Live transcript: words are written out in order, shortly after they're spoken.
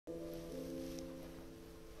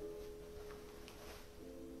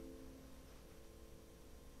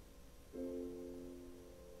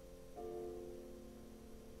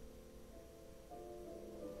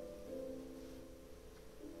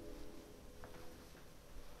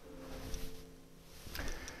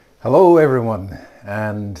Hello everyone,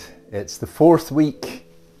 and it's the fourth week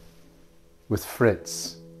with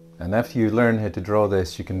Fritz, and after you learn how to draw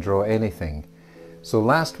this you can draw anything. So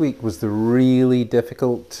last week was the really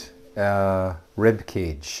difficult rib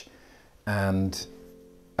cage, and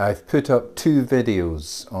I've put up two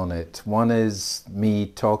videos on it. One is me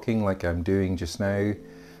talking like I'm doing just now,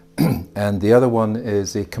 and the other one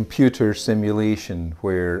is a computer simulation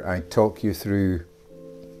where I talk you through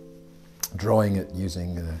drawing it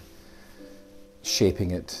using shaping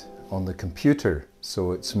it on the computer,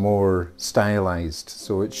 so it's more stylized,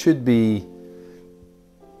 so it should be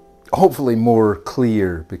hopefully more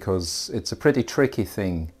clear, because it's a pretty tricky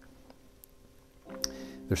thing.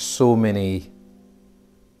 There's so many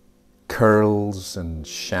curls and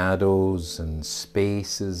shadows and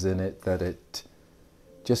spaces in it that it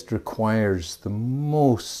just requires the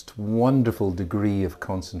most wonderful degree of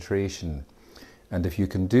concentration. And if you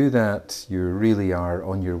can do that, you really are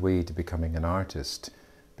on your way to becoming an artist,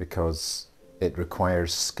 because it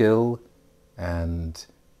requires skill and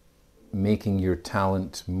making your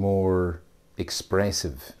talent more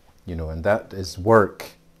expressive, you know, and that is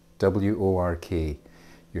work, W-O-R-K.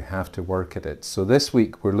 You have to work at it. So this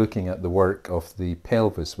week we're looking at the work of the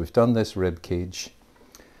pelvis. We've done this rib cage,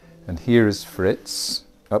 and here is Fritz.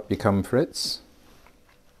 Up you come, Fritz.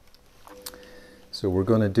 So we're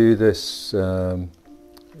going to do this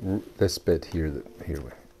this bit here. Here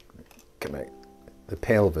we come out. The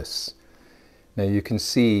pelvis. Now you can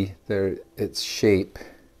see there its shape.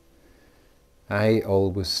 I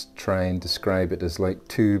always try and describe it as like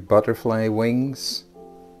two butterfly wings.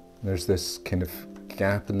 There's this kind of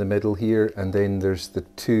gap in the middle here, and then there's the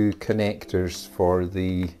two connectors for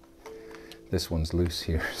the. This one's loose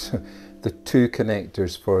here. So the two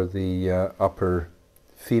connectors for the upper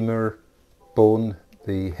femur bone,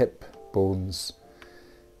 the hip bones.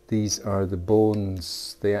 These are the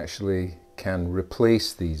bones. They actually can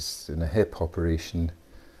replace these in a hip operation.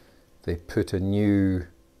 They put a new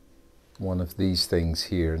one of these things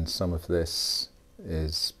here, and some of this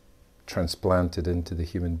is transplanted into the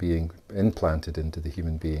human being, implanted into the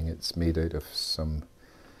human being. It's made out of some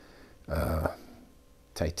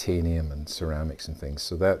titanium and ceramics and things.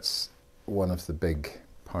 So that's one of the big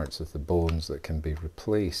parts of the bones that can be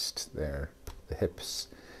replaced there, the hips.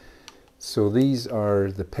 So these are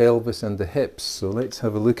the pelvis and the hips. So let's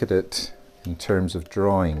have a look at it in terms of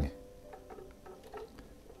drawing.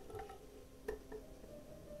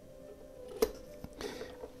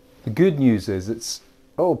 The good news is it's,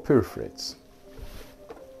 oh poor Fritz.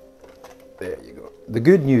 There you go. The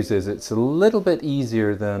good news is it's a little bit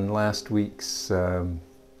easier than last week's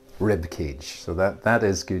rib cage. So that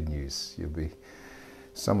is good news.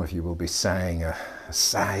 Some of you will be sighing a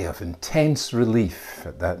sigh of intense relief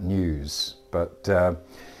at that news, but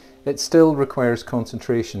it still requires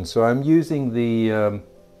concentration. So I'm using the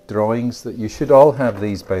drawings that you should all have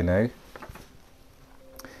these by now.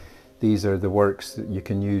 These are the works that you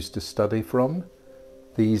can use to study from.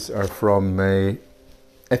 These are from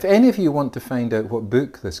if any of you want to find out what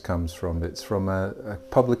book this comes from, it's from a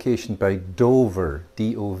publication by Dover,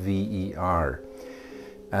 D-O-V-E-R.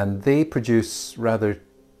 And they produce rather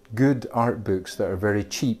good art books that are very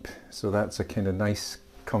cheap, so that's a kind of nice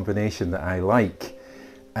combination that I like.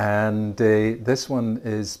 And this one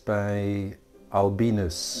is by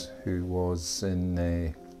Albinus, who was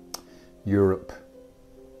in Europe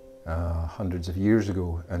hundreds of years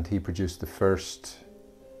ago, and he produced the first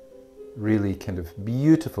really kind of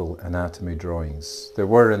beautiful anatomy drawings. There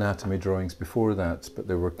were anatomy drawings before that, but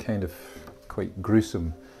they were kind of quite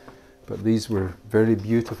gruesome. But these were very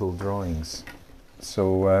beautiful drawings.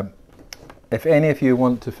 So if any of you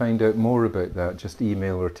want to find out more about that, just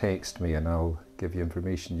email or text me and I'll give you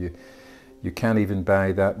information. You can even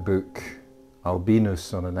buy that book,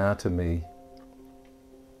 Albinus on Anatomy,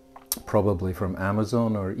 probably from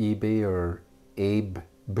Amazon or eBay or Abe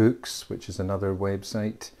Books, which is another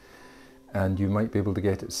website. And you might be able to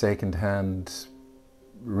get it second hand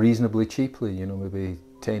reasonably cheaply, you know, maybe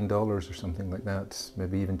 $10 or something like that,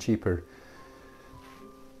 maybe even cheaper.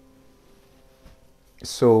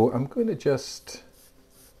 So I'm going to just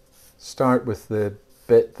start with the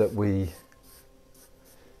bit that we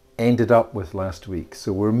ended up with last week.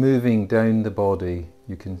 So we're moving down the body.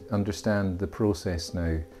 You can understand the process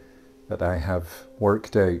now that I have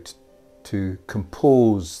worked out to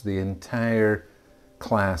compose the entire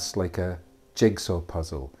class like a jigsaw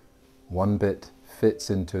puzzle. One bit fits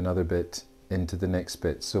into another bit, into the next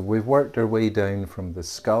bit. So we've worked our way down from the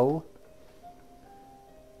skull,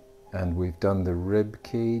 and we've done the rib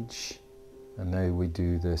cage, and now we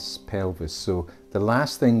do this pelvis. So the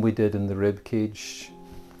last thing we did in the rib cage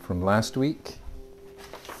from last week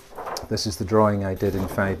this is the drawing I did in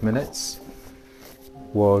 5 minutes,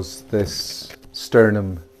 was this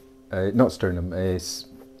sternum, not sternum,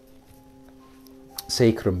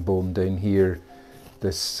 sacrum bone down here,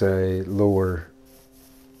 this lower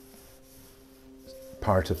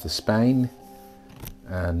part of the spine,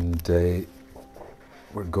 and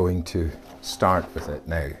we're going to start with it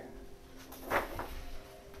now.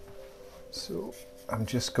 So I'm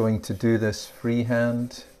just going to do this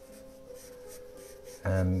freehand,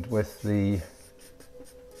 and with the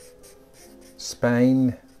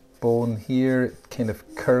spine bone here, it kind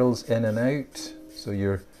of curls in and out. So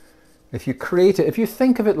if you create it, if you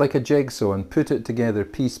think of it like a jigsaw and put it together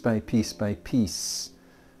piece by piece by piece,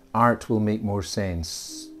 art will make more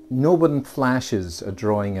sense. No one flashes a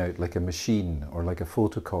drawing out like a machine or like a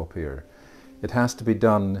photocopier. It has to be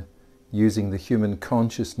done using the human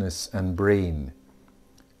consciousness and brain.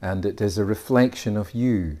 And it is a reflection of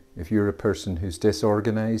you. If you're a person who's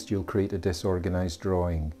disorganized, you'll create a disorganized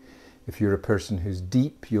drawing. If you're a person who's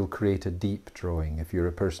deep, you'll create a deep drawing. If you're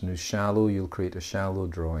a person who's shallow, you'll create a shallow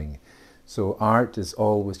drawing. So art is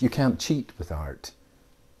always, you can't cheat with art.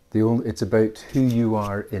 It's about who you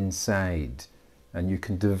are inside. And you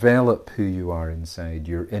can develop who you are inside,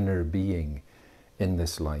 your inner being, in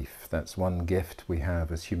this life. That's one gift we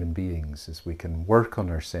have as human beings, is we can work on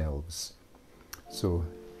ourselves. So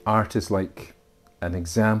art is like an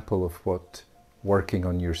example of what working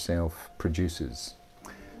on yourself produces.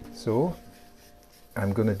 So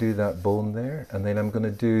I'm going to do that bone there, and then I'm going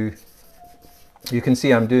to do, you can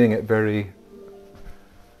see I'm doing it very,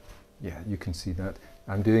 yeah, you can see that.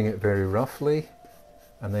 I'm doing it very roughly,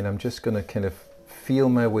 and then I'm just going to kind of feel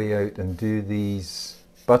my way out and do these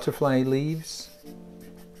butterfly leaves.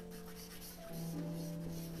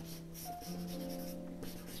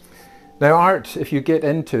 Now art, if you get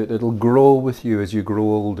into it, it'll grow with you as you grow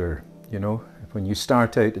older, you know. When you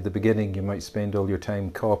start out at the beginning, you might spend all your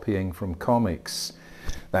time copying from comics.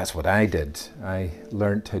 That's what I did. I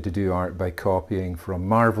learnt how to do art by copying from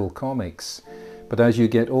Marvel comics. But as you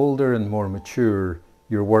get older and more mature,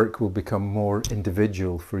 your work will become more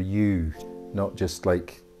individual for you, not just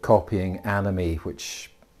like copying anime,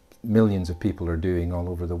 which millions of people are doing all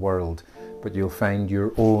over the world, but you'll find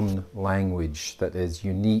your own language that is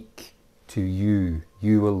unique to you,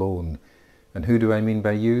 you alone. And who do I mean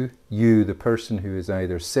by you? You, the person who is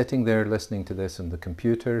either sitting there listening to this on the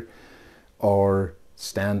computer or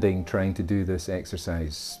standing trying to do this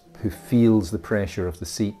exercise, who feels the pressure of the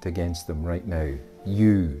seat against them right now.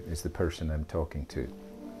 You is the person I'm talking to.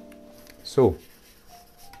 So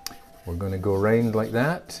we're going to go around like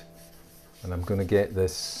that, and I'm going to get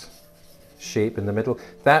this shape in the middle.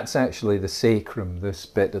 That's actually the sacrum, this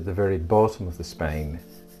bit at the very bottom of the spine.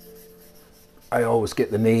 I always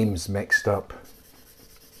get the names mixed up.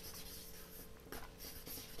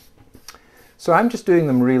 So I'm just doing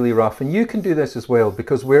them really rough, and you can do this as well,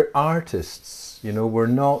 because we're artists, you know, we're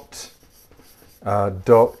not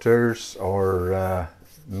doctors or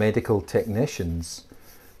medical technicians.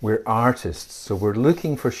 We're artists, so we're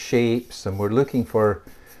looking for shapes and we're looking for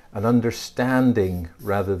an understanding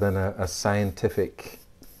rather than a scientific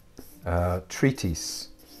treatise.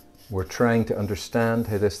 We're trying to understand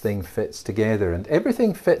how this thing fits together, and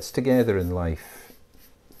everything fits together in life,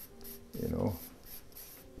 you know.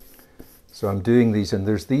 So I'm doing these, and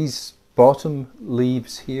there's these bottom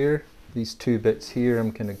leaves here, these two bits here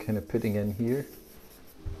I'm kind of putting in here.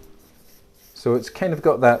 So it's kind of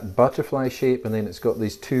got that butterfly shape, and then it's got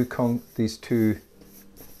these two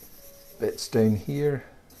bits down here,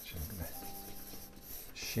 which I'm going to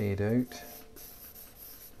shade out.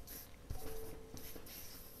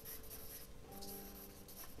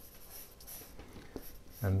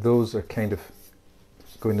 And those are kind of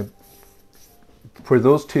going to, where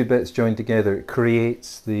those two bits join together, it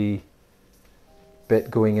creates the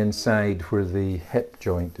bit going inside where the hip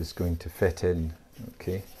joint is going to fit in.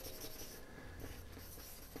 Okay.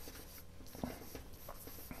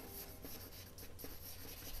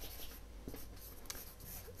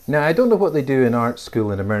 Now, I don't know what they do in art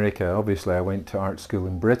school in America. Obviously, I went to art school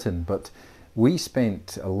in Britain, but we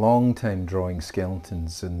spent a long time drawing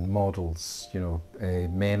skeletons and models, you know,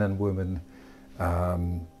 men and women.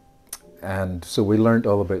 And so we learnt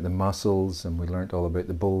all about the muscles and we learnt all about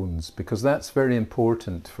the bones, because that's very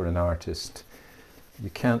important for an artist. You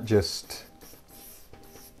can't just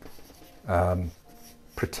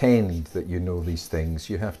pretend that you know these things.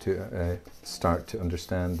 You have to start to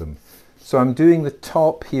understand them. So I'm doing the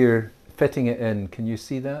top here, fitting it in. Can you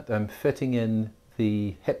see that? I'm fitting in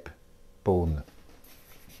the hip bone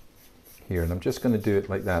here, and I'm just going to do it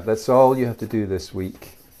like that. That's all you have to do this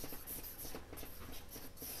week.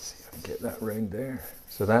 Let's see if I can get that round there.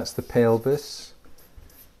 So that's the pelvis.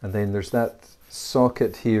 And then there's that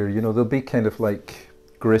socket here. You know, there'll be kind of like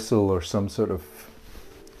gristle or some sort of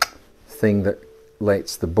thing that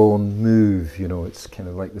lets the bone move. You know, it's kind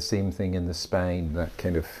of like the same thing in the spine, that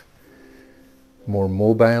kind of more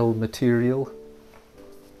mobile material.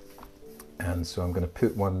 And so I'm going to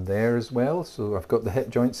put one there as well. So I've got the hip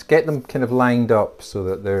joints, get them kind of lined up so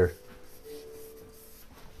that they're,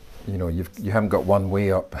 you know, you haven't got one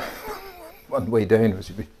way up, one way down, which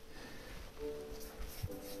would be.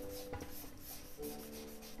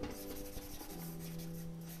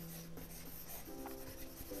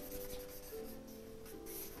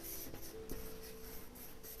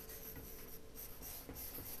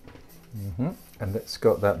 And it's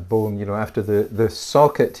got that bone, you know, after the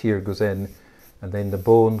socket here goes in, and then the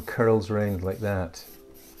bone curls around like that.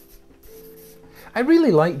 I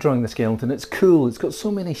really like drawing the skeleton. It's cool. It's got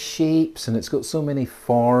so many shapes and it's got so many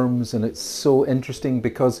forms, and it's so interesting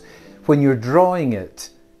because when you're drawing it,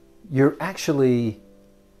 you're actually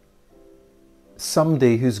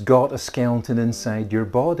somebody who's got a skeleton inside your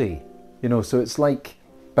body. You know, so it's like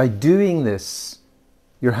by doing this,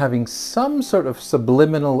 you're having some sort of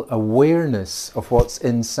subliminal awareness of what's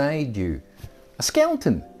inside you. A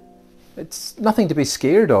skeleton. It's nothing to be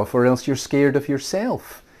scared of, or else you're scared of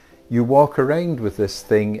yourself. You walk around with this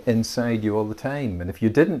thing inside you all the time, and if you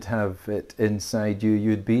didn't have it inside you,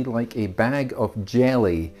 you'd be like a bag of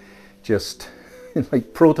jelly, just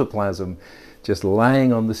like protoplasm, just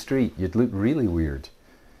lying on the street. You'd look really weird.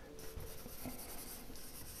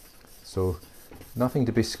 So, nothing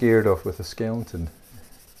to be scared of with a skeleton.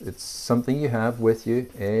 It's something you have with you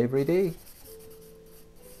every day.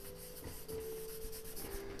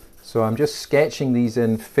 So I'm just sketching these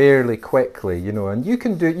in fairly quickly, you know, and you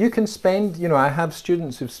can spend, you know, I have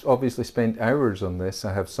students who've obviously spent hours on this.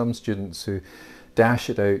 I have some students who dash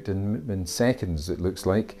it out in seconds, it looks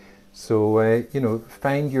like. So, you know,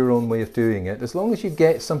 find your own way of doing it. As long as you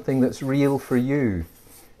get something that's real for you.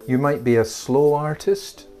 You might be a slow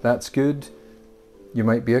artist, that's good. You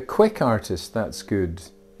might be a quick artist, that's good.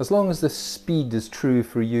 As long as the speed is true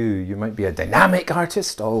for you. You might be a dynamic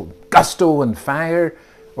artist, all gusto and fire,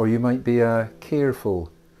 or you might be a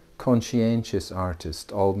careful, conscientious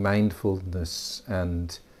artist, all mindfulness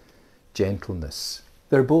and gentleness.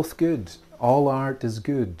 They're both good. All art is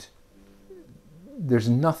good. There's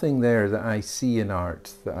nothing there that I see in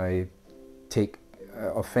art that I take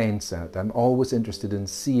offense at. I'm always interested in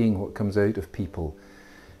seeing what comes out of people,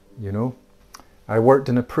 you know. I worked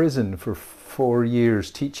in a prison for 4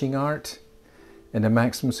 years teaching art in a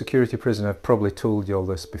maximum security prison. I've probably told you all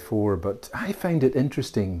this before, but I find it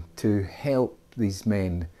interesting to help these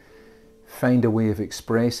men find a way of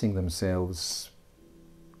expressing themselves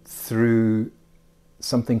through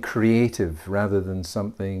something creative rather than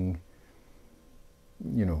something,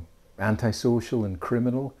 you know, antisocial and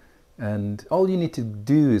criminal. And all you need to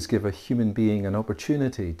do is give a human being an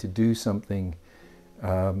opportunity to do something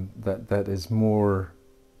that is more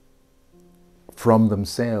from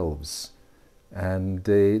themselves, and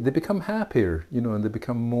they become happier, you know, and they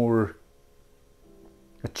become more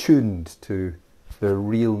attuned to their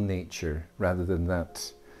real nature rather than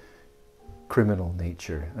that criminal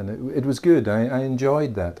nature. And it was good. I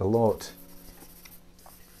enjoyed that a lot.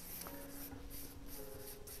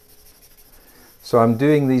 So I'm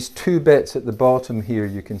doing these two bits at the bottom here.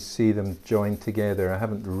 You can see them joined together. I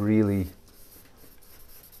haven't really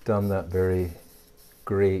done that very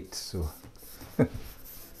great, so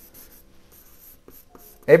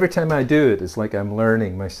every time I do it, it's like I'm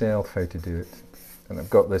learning myself how to do it. And I've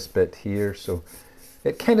got this bit here, so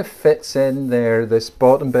it kind of fits in there. This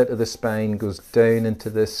bottom bit of the spine goes down into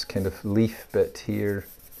this kind of leaf bit here.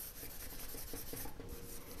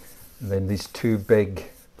 And then these two big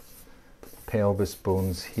pelvis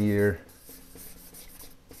bones here.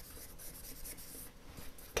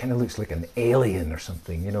 Kind of looks like an alien or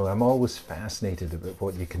something, you know. I'm always fascinated about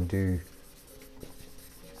what you can do.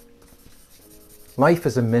 Life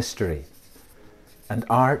is a mystery, and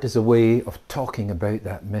art is a way of talking about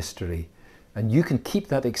that mystery, and you can keep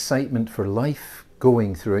that excitement for life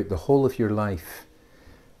going throughout the whole of your life.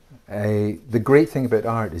 The great thing about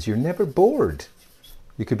art is you're never bored.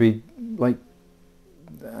 You could be like,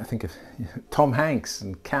 I think of Tom Hanks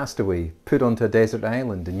in Castaway, put onto a desert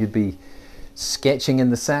island, and you'd be sketching in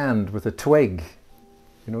the sand with a twig.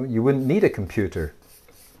 You know, you wouldn't need a computer.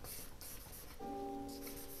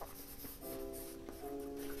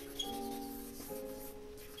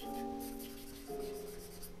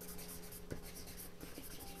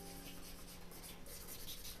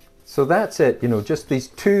 So that's it, you know, just these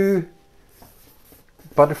two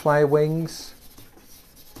butterfly wings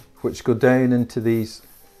which go down into these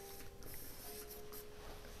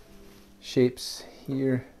shapes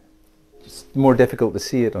here. It's more difficult to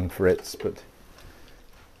see it on Fritz, but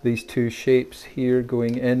these two shapes here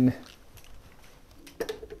going in.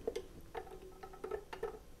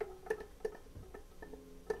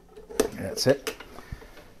 That's it.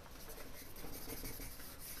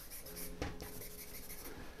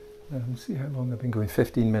 See how long I've been going,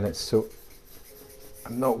 15 minutes, so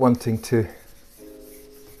I'm not wanting to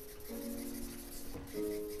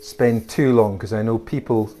spend too long, because I know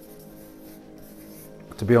people,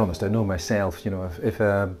 to be honest, I know myself, you know, if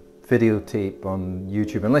a videotape on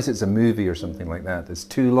YouTube, unless it's a movie or something like that, is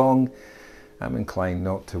too long, I'm inclined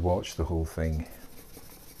not to watch the whole thing.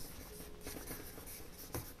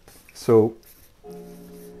 So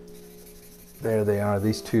there they are,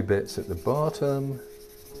 these two bits at the bottom.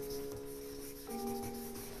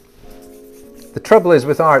 The trouble is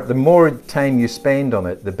with art, the more time you spend on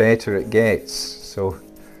it, the better it gets. So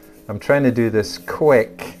I'm trying to do this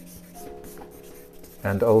quick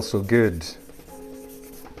and also good.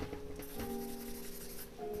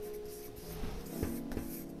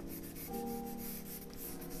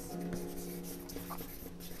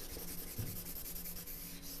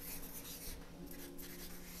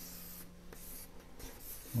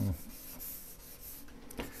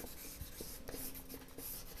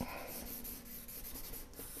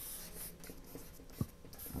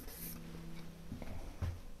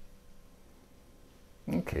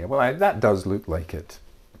 Okay, well that does look like it.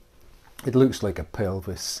 It looks like a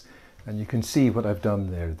pelvis, and you can see what I've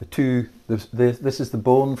done there. This is the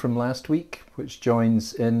bone from last week, which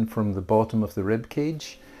joins in from the bottom of the rib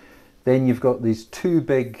cage. Then you've got these two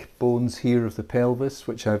big bones here of the pelvis,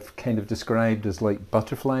 which I've kind of described as like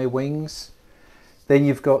butterfly wings. Then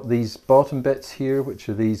you've got these bottom bits here, which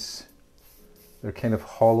are these, they're kind of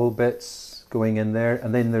hollow bits going in there.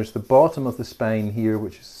 And then there's the bottom of the spine here,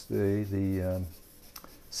 which is the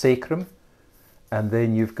sacrum. And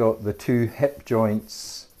then you've got the two hip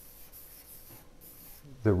joints,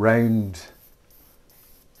 the round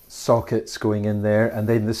sockets going in there, and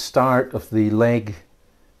then the start of the leg,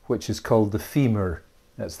 which is called the femur.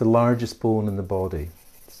 That's the largest bone in the body,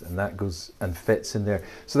 and that goes and fits in there.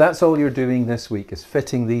 So that's all you're doing this week, is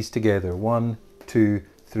fitting these together. 1, 2,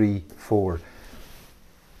 3, 4.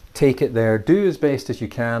 Take it there, do as best as you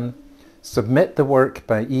can, submit the work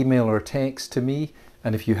by email or text to me,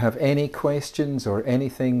 and if you have any questions or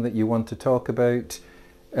anything that you want to talk about,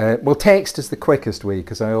 well, text is the quickest way,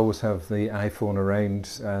 because I always have the iPhone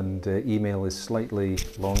around, and email is slightly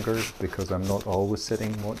longer because I'm not always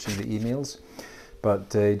sitting watching the emails. But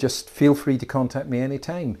just feel free to contact me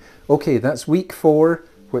anytime. Okay, that's week 4,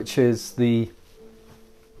 which is the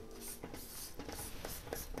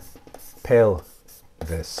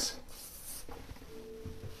pelvis.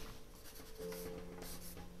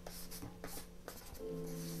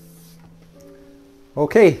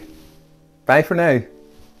 Okay, bye for now.